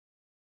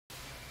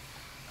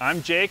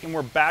I'm Jake and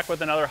we're back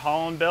with another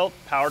Holland built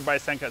powered by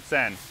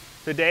SendCutSend.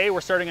 Today we're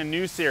starting a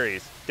new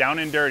series, Down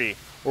and Dirty,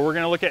 where we're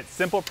going to look at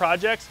simple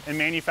projects and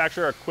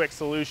manufacture a quick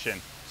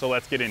solution. So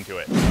let's get into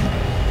it.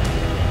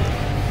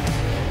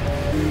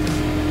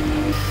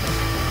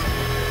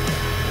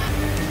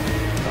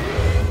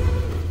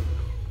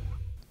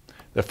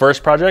 The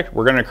first project,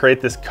 we're going to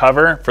create this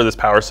cover for this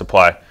power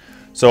supply.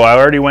 So I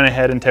already went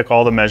ahead and took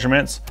all the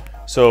measurements.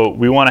 So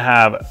we want to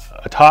have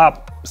a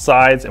top,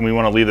 sides, and we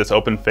want to leave this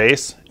open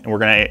face. And we're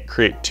going to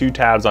create 2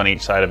 tabs on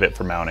each side of it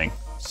for mounting.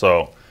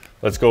 So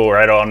let's go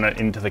right on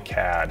into the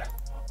CAD.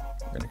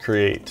 I'm going to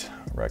create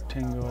a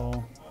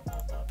rectangle.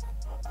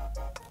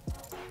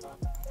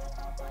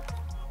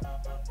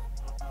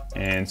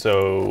 And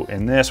so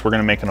in this, we're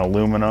going to make an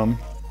aluminum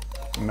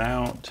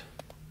mount.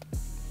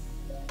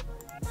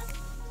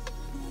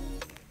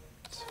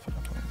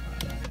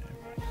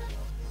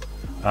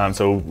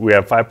 So we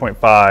have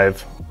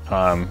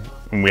 5.5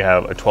 and we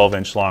have a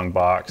 12-inch long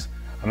box.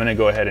 I'm going to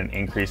go ahead and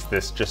increase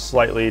this just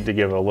slightly to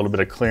give a little bit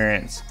of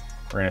clearance.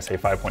 We're going to say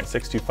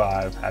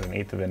 5.625, add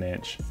 1/8 of an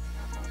inch.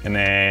 And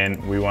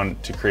then we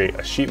want to create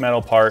a sheet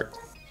metal part,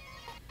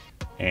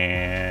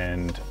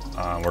 and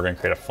we're going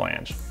to create a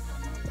flange.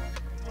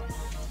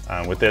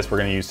 With this, we're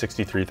going to use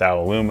 63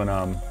 thou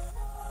aluminum.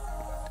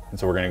 And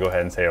so we're going to go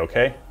ahead and say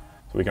okay.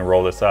 So we can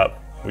roll this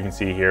up. We can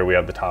see here we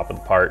have the top of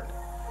the part.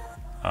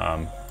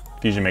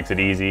 Fusion makes it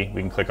easy.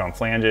 We can click on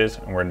flanges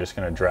and we're just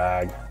going to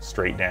drag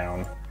straight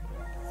down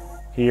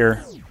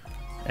here.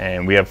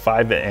 And we have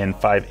 5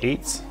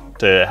 5/8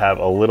 to have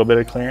a little bit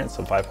of clearance,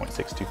 so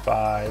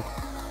 5.625.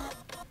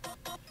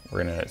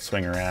 We're going to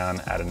swing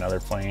around, add another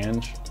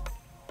flange,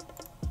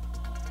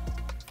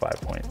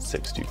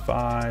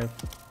 5.625.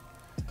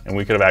 And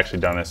we could have actually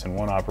done this in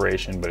one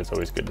operation, but it's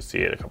always good to see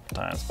it a couple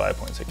times,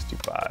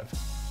 5.625.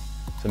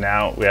 So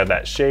now we have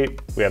that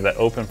shape, we have that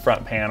open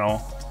front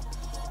panel,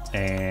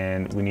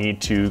 and we need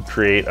to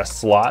create a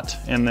slot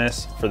in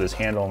this for this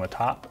handle on the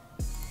top.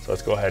 So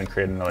let's go ahead and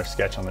create another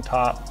sketch on the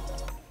top.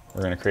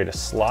 We're going to create a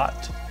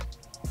slot.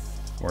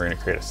 We're going to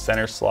create a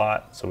center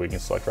slot, so we can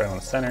select right on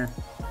the center,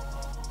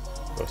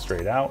 go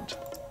straight out.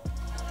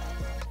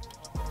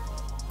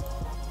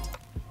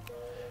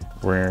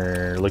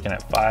 We're looking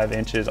at 5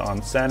 inches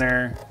on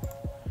center.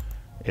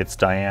 Its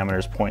diameter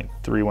is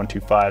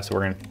 0.3125, so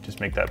we're going to just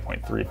make that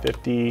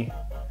 0.350,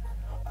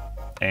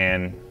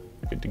 and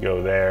good to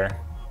go there.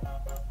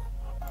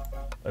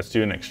 Let's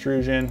do an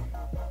extrusion.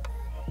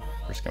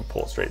 We're just going to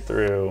pull it straight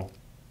through.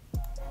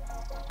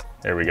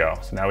 There we go.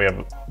 So now we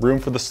have room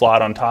for the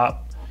slot on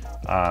top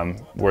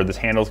where this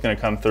handle is going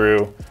to come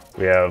through.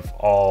 We have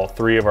all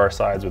 3 of our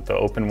sides with the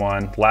open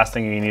one. The last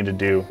thing you need to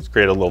do is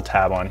create a little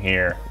tab on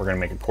here. We're going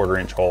to make a 1/4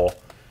 inch hole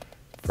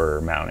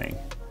for mounting.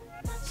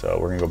 So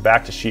we're going to go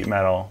back to sheet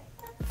metal,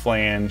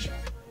 flange.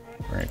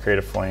 We're going to create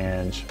a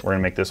flange. We're going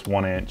to make this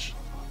 1 inch.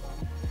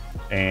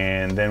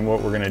 And then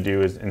what we're going to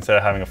do is, instead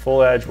of having a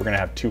full edge, we're going to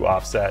have 2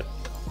 offset.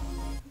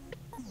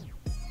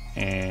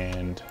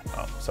 And,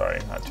 oh, sorry,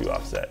 not 2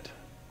 offset.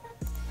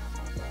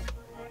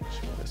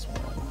 This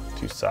one,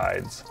 2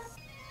 sides.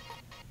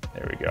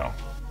 There we go.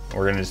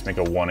 We're going to just make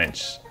a 1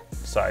 inch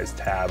size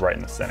tab right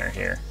in the center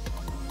here.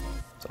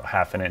 So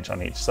 1/2 inch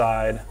on each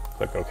side.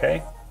 Click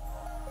OK.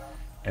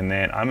 And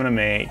then I'm going to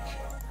make,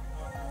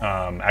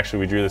 actually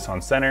we drew this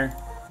on center,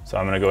 so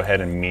I'm going to go ahead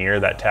and mirror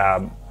that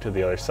tab to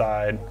the other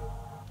side.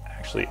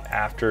 Actually,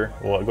 after,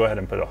 we'll go ahead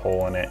and put a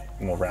hole in it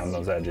and we'll round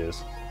those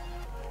edges.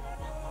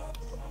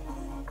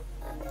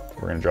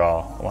 We're going to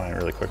draw a line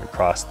really quick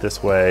across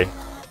this way.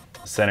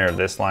 The center of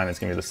this line is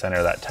going to be the center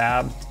of that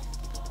tab.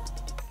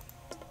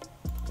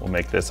 We'll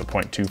make this a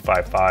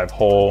 0.255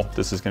 hole.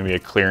 This is going to be a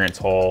clearance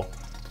hole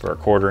for a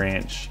 1/4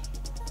 inch.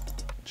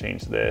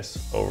 Change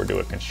this over to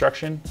a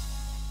construction.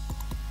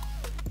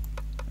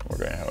 We're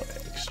going to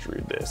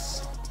extrude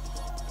this.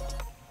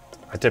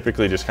 I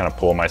typically just kind of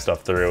pull my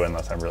stuff through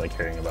unless I'm really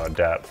caring about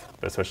depth,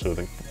 but especially with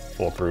the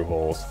full through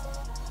holes.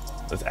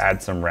 Let's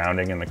add some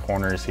rounding in the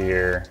corners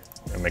here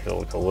and make it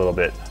look a little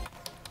bit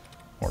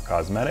more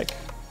cosmetic.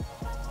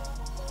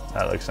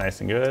 That looks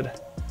nice and good.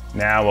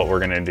 Now what we're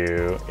going to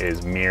do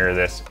is mirror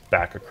this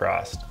back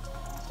across.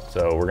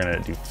 So we're going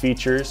to do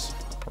features.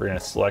 We're going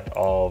to select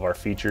all of our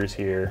features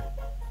here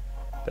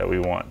that we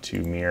want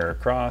to mirror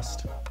across.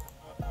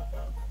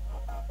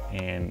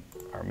 And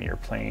our mirror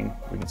plane,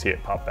 we can see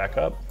it pop back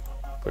up.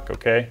 Click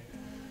OK.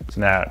 So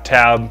now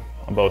tab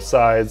on both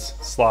sides,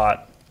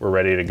 slot, we're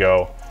ready to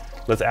go.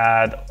 Let's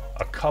add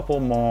a couple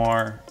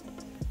more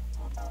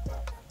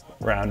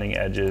rounding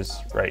edges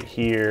right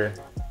here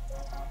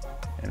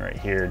and right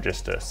here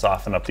just to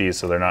soften up these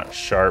so they're not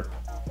sharp.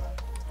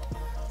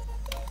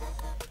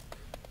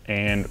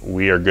 And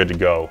we are good to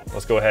go.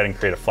 Let's go ahead and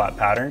create a flat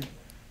pattern.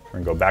 We're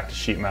going to go back to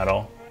sheet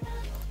metal,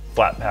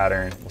 flat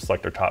pattern, we'll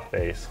select our top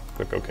face,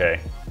 click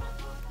OK.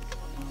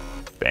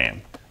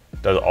 Bam.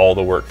 Does all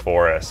the work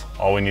for us.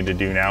 All we need to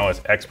do now is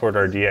export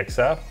our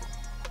DXF,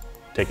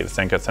 take it to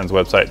SendCutSend's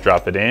website,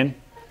 drop it in,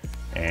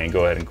 and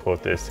go ahead and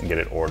quote this and get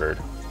it ordered.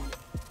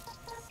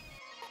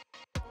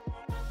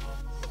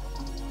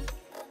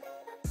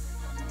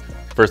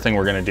 First thing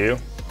we're gonna do,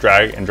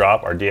 drag and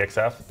drop our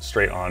DXF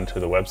straight onto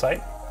the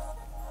website.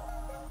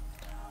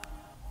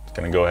 It's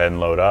gonna go ahead and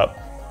load up.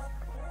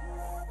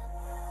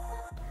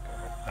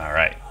 All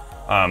right,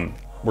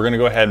 we're gonna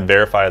go ahead and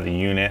verify the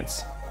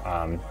units.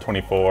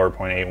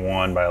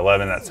 24.81 by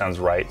 11, that sounds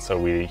right, so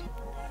we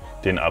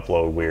didn't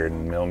upload weird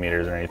in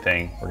millimeters or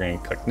anything. We're gonna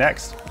click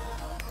next.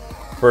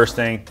 First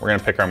thing, we're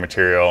gonna pick our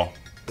material.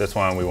 This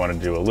one we wanna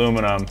do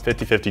aluminum,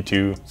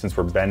 5052, since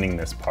we're bending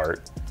this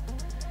part.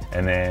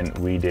 And then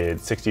we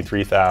did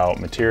 63 thou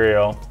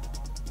material,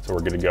 so we're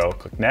good to go.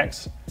 Click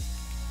next.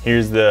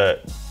 Here's the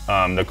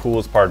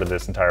coolest part of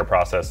this entire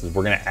process is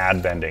we're gonna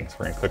add bending. So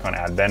we're gonna click on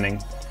add bending.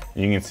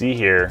 You can see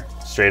here,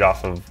 straight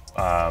off of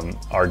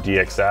our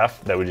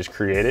DXF that we just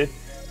created,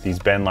 these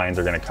bend lines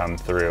are gonna come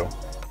through.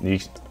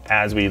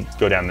 As we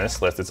go down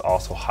this list, it's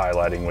also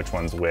highlighting which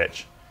one's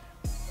which.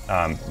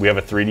 We have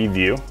a 3D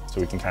view, so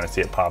we can kind of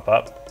see it pop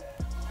up.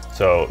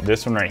 So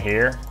this one right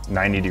here,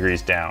 90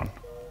 degrees down,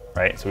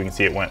 right? So we can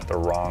see it went the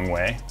wrong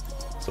way.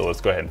 So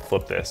let's go ahead and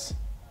flip this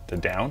to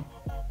down.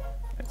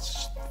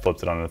 It's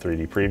flipped it on the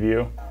 3D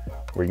preview.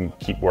 We can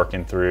keep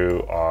working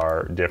through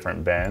our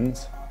different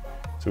bends.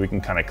 So we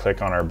can kind of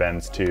click on our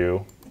bends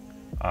too.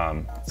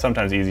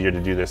 Sometimes easier to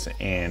do this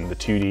in the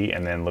 2D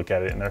and then look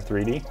at it in our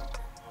 3D.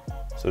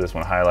 So this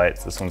one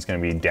highlights, this one's gonna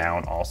be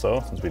down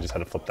also, since we just had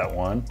to flip that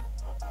one.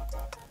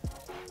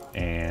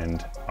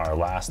 And our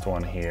last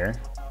one here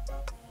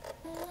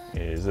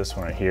is this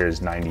one right here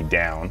is 90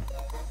 down.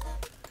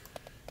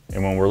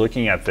 And when we're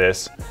looking at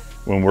this,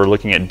 when we're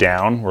looking at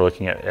down, we're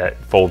looking at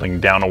folding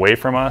down away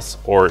from us,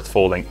 or it's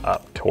folding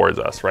up towards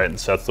us, right? And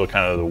so that's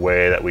kind of the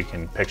way that we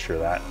can picture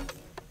that.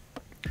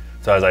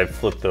 So as I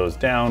flip those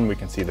down, we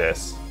can see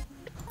this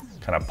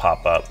kind of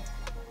pop up.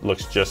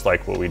 Looks just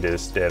like what we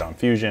just did on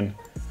Fusion.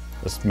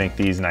 Let's make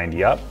these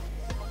 90 up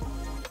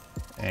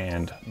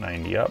and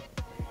 90 up.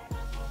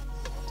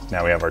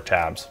 Now we have our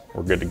tabs.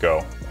 We're good to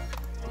go.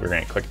 We're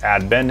going to click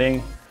add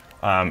bending.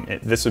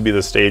 This would be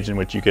the stage in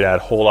which you could add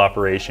hold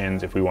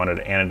operations if we wanted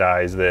to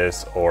anodize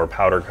this or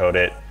powder coat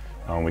it.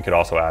 We could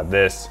also add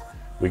this.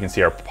 We can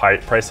see our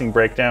pricing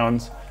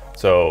breakdowns.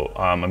 So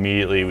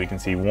immediately we can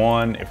see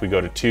 1. If we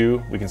go to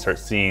 2, we can start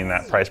seeing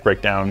that price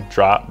breakdown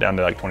drop down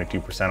to like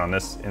 22% on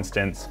this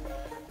instance,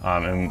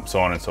 and so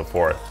on and so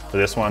forth. For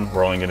this one,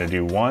 we're only going to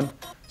do 1.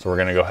 So we're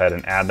going to go ahead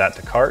and add that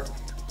to cart.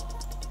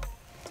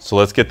 So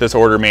let's get this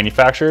order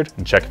manufactured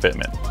and check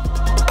fitment.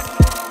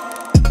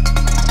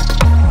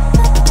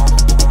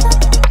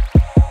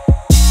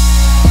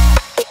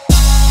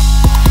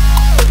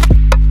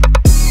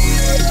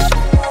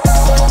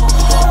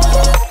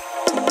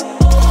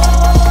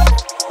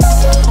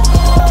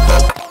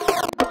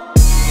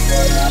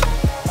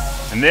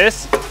 And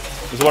this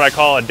is what I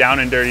call a down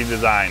and dirty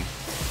design.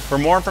 For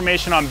more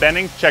information on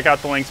bending, check out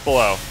the links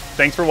below.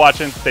 Thanks for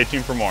watching. Stay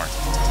tuned for more.